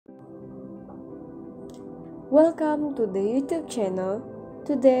Welcome to the YouTube channel.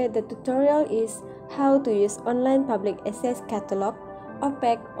 Today the tutorial is how to use online public access catalog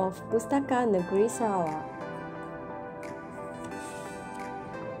OPAC of Pustaka Negeri Sarawak.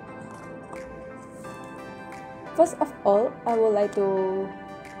 First of all, I would like to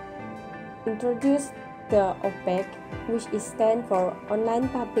introduce the OPAC, which is stand for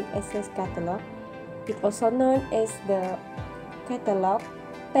Online Public Access Catalog. It also known as the catalog,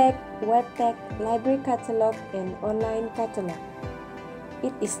 pack, web pack, library catalog, and online catalog.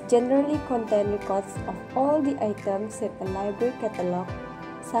 It is generally contain records of all the items in a library catalog,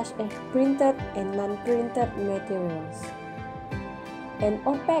 such as printed and non-printed materials. An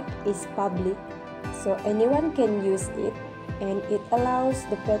OPAC is public, so anyone can use it, and it allows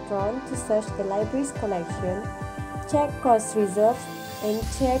the patron to search the library's collection, check course reserves, and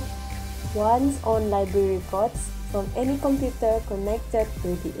check one's own library records from any computer connected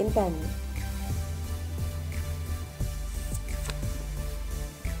to the internet.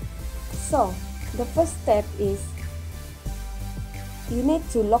 So, the first step is you need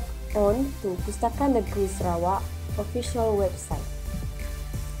to log on to Pustaka Negeri Sarawak official website.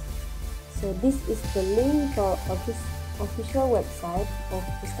 So this is the link for official website of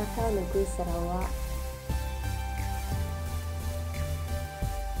Pustaka Negeri Sarawak.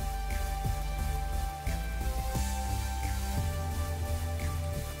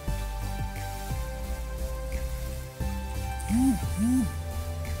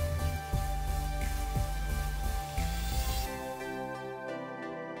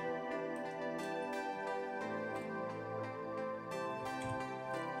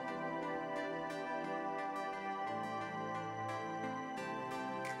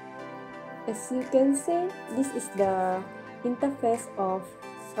 As you can see, this is the interface of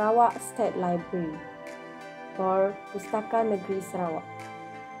Sarawak State Library or Pustaka Negeri Sarawak.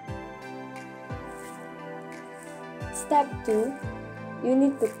 Step 2, you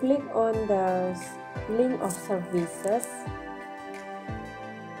need to click on the link of services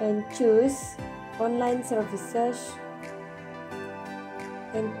and choose online services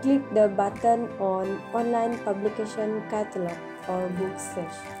and click the button on online publication catalog or book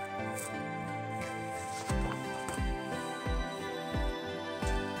search.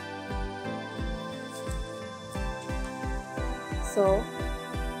 So,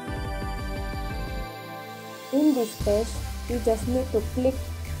 in this page, you just need to click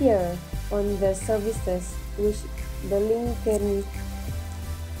here on the services, which the link can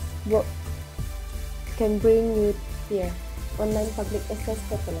bring you here, online public access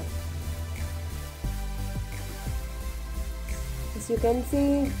catalog. As you can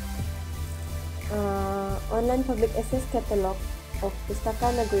see, online public access catalog of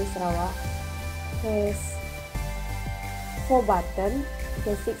Pustaka Negeri Sarawak has 4 buttons: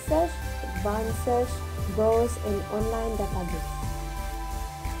 basic search, advanced search, browse, and online database.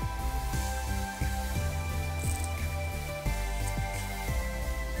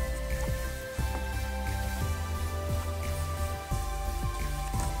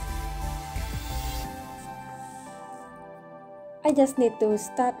 I just need to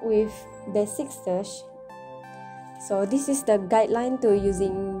start with basic search. So this is the guideline to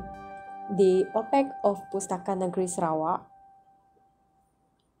using the OPAC of Pustaka Negeri Sarawak.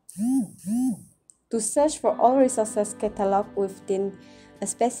 To search for all resources catalog within a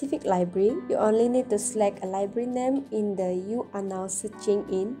specific library, you only need to select a library name in the "You are now searching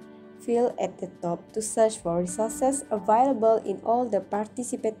in" field at the top to search for resources available in all the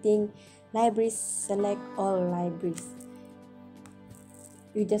participating libraries. Select all libraries.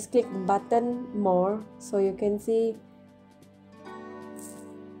 You just click the button "More" so you can see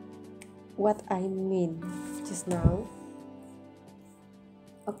what I mean just now.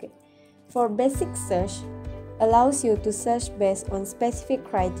 Okay, for basic search, allows you to search based on specific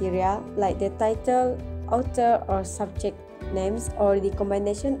criteria like the title, author, or subject names, or the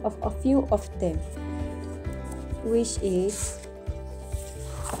combination of a few of them, which is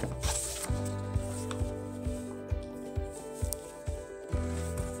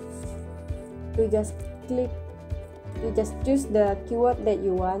you just choose the keyword that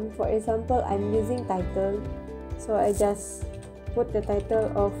you want. For example, I'm using title, so I just put the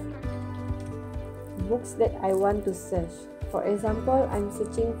title of books that I want to search. For example, I'm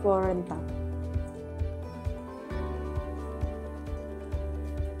searching for rentap.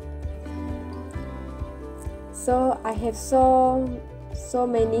 So I have so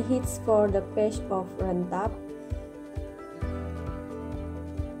many hits for the page of rentap.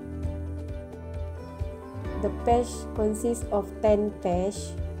 The page consists of 10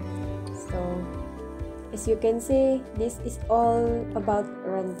 pages. So as you can see, this is all about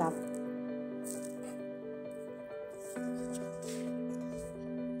rentap.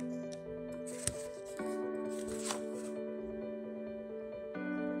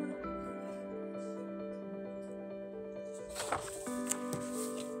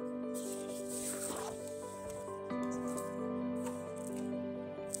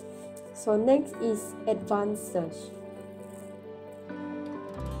 So next is advanced search.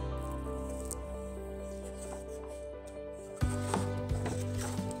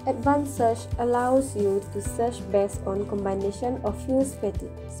 Advanced search allows you to search based on combination of few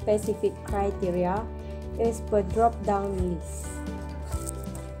specific criteria as per drop-down list.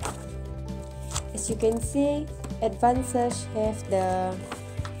 As you can see, advanced search have the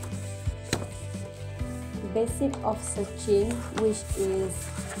basic of searching, which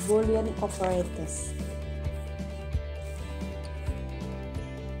is Boolean operators.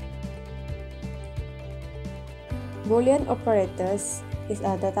 Boolean operators is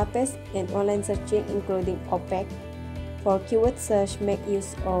a database and online searching including OPAC. For keyword search, make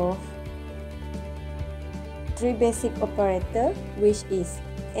use of three basic operators, which is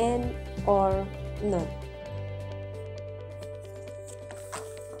and, or, not.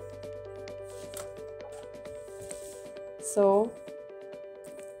 So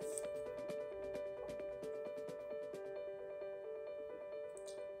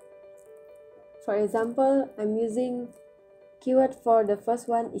for example, I'm using keyword for the first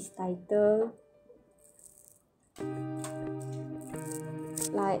one is title.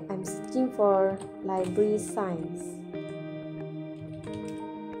 Like I'm searching for library science.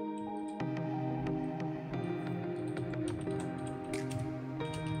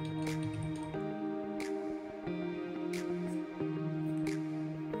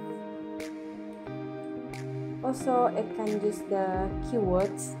 Also, I can use the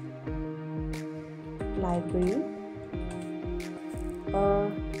keywords library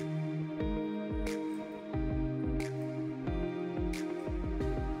or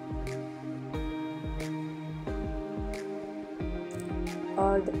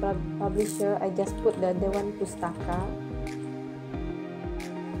the publisher. I just put the one Pustaka.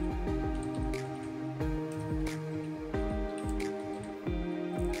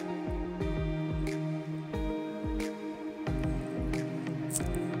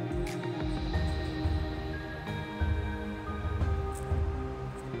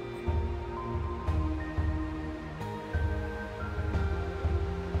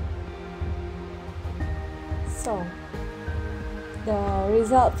 So, the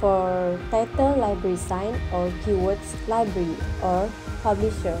result for title library sign or keywords library or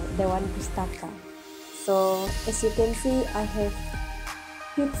publisher, the one Pustaka. So, as you can see, I have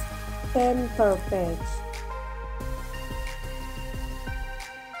hits 10 per page.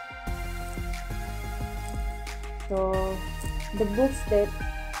 So, the books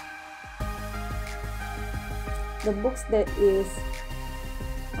that is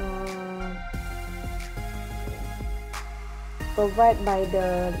provided by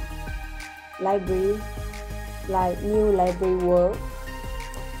the library, like New Library World,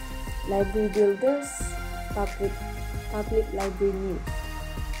 Library Builders, Public Library News.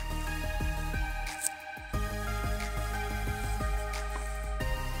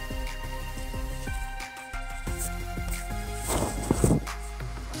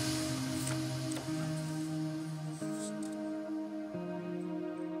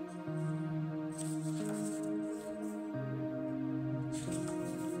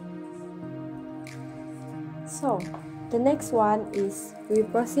 So, the next one is we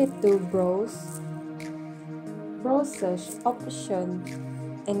proceed to browse. Browse search option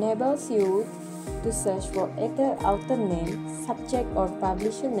enables you to search for either author name, subject or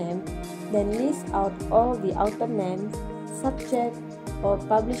publisher name, then list out all the author names, subject or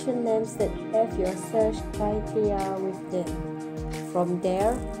publisher names that have your search criteria with them. From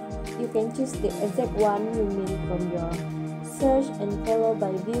there, you can choose the exact one you mean from your search and follow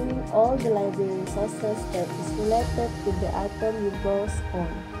by viewing all the library resources that is related to the item you browse on.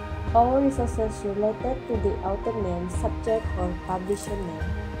 All resources related to the author name, subject or publisher name.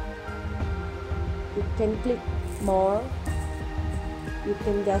 You can click more. You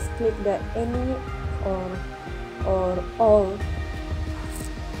can just click the any or all.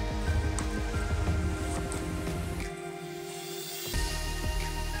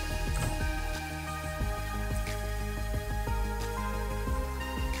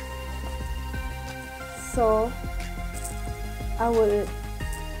 So I would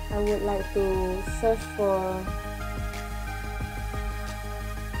like to search for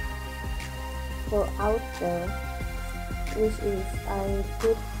author, which is I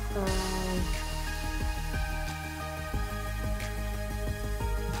put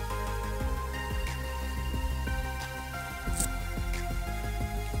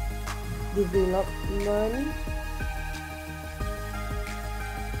development,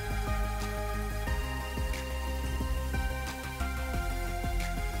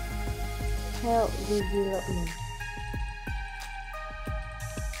 health development.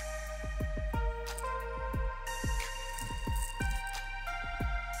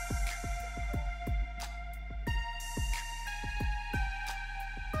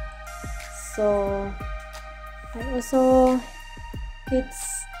 So I also hit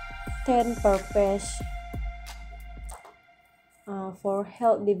 10 per page for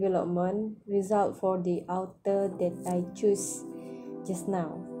health development result for the author that I choose just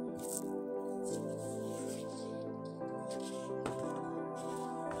now.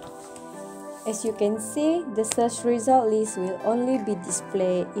 As you can see, the search result list will only be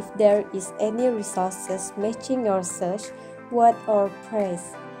displayed if there is any resources matching your search word or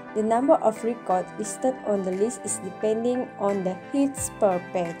phrase. The number of records listed on the list is depending on the hits per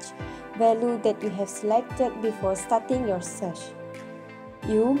page value that you have selected before starting your search.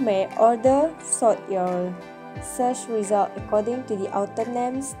 You may order sort your search result according to the author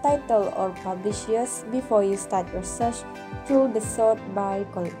names, title, or publishers before you start your search through the sort by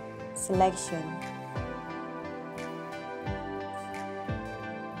selection.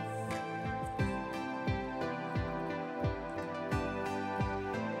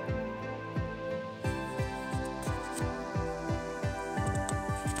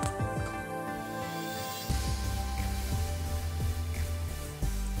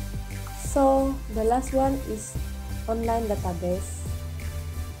 So the last one is online database.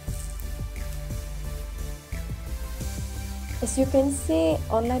 As you can see,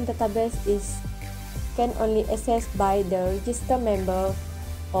 online database can only accessed by the registered member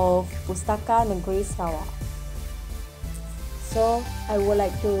of Pustaka Negeri Sarawak. So I would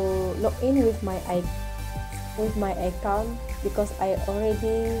like to log in with my account because I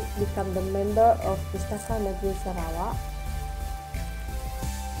already become the member of Pustaka Negeri Sarawak.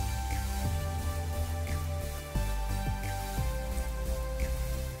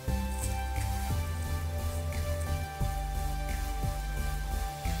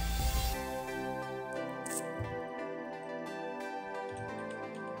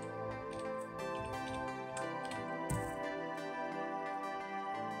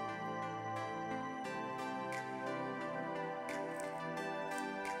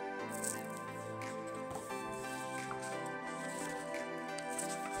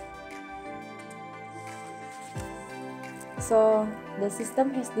 So the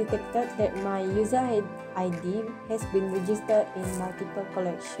system has detected that my user ID has been registered in multiple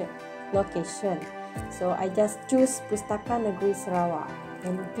location. So I just choose Pustaka Negeri Sarawak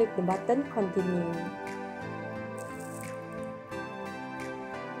and click the button continue.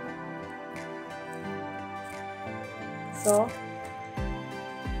 So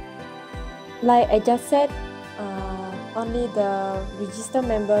like I just said, only the registered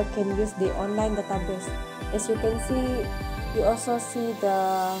member can use the online database. As you can see, you also see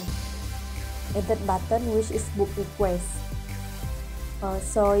the added button, which is book request.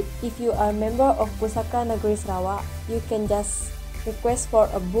 So if you are a member of Pustaka Negeri Sarawak, you can just request for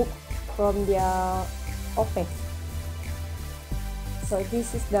a book from their OPAC. So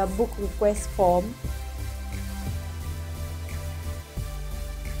this is the book request form.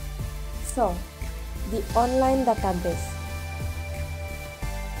 So the online database.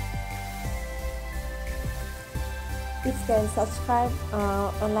 It can subscribe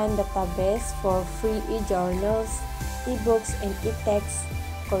online database for free e-journals, e-books, and e-text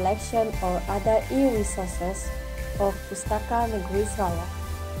collection or other e-resources of Pustaka Negeri Sarawak.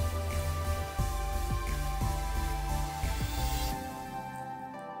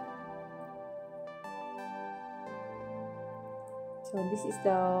 So this is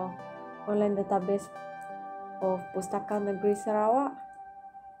the online database of Pustaka Negeri Sarawak.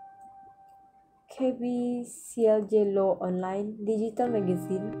 KB CLJ Law Online Digital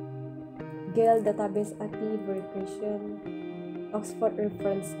Magazine, Gale Database API Verification, Oxford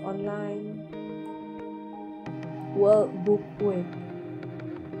Reference Online, World Book Web.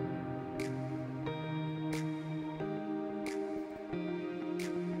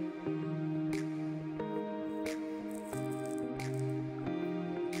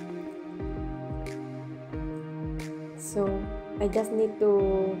 So I just need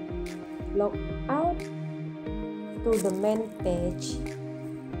to log out to the main page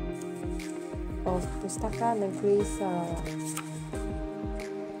of Pustaka Negeri Sarawak.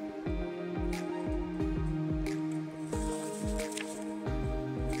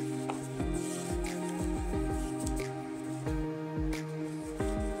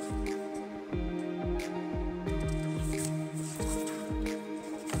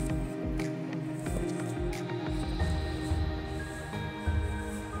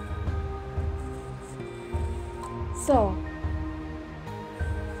 So,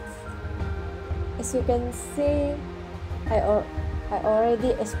 as you can see, I already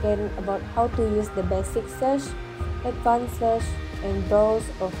explained about how to use the basic search, advanced search, and browse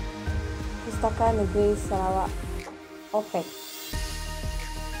of Pustaka Negeri Sarawak OPAC.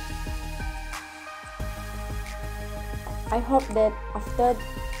 I hope that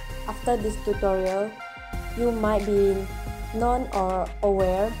after this tutorial, you might be known or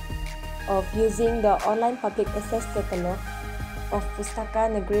aware of using the online public access catalog of Pustaka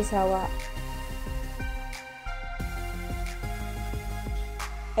Negeri Sarawak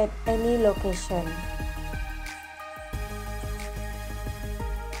at any location.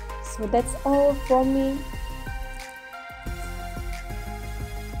 So that's all from me.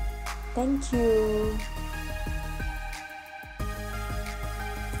 Thank you.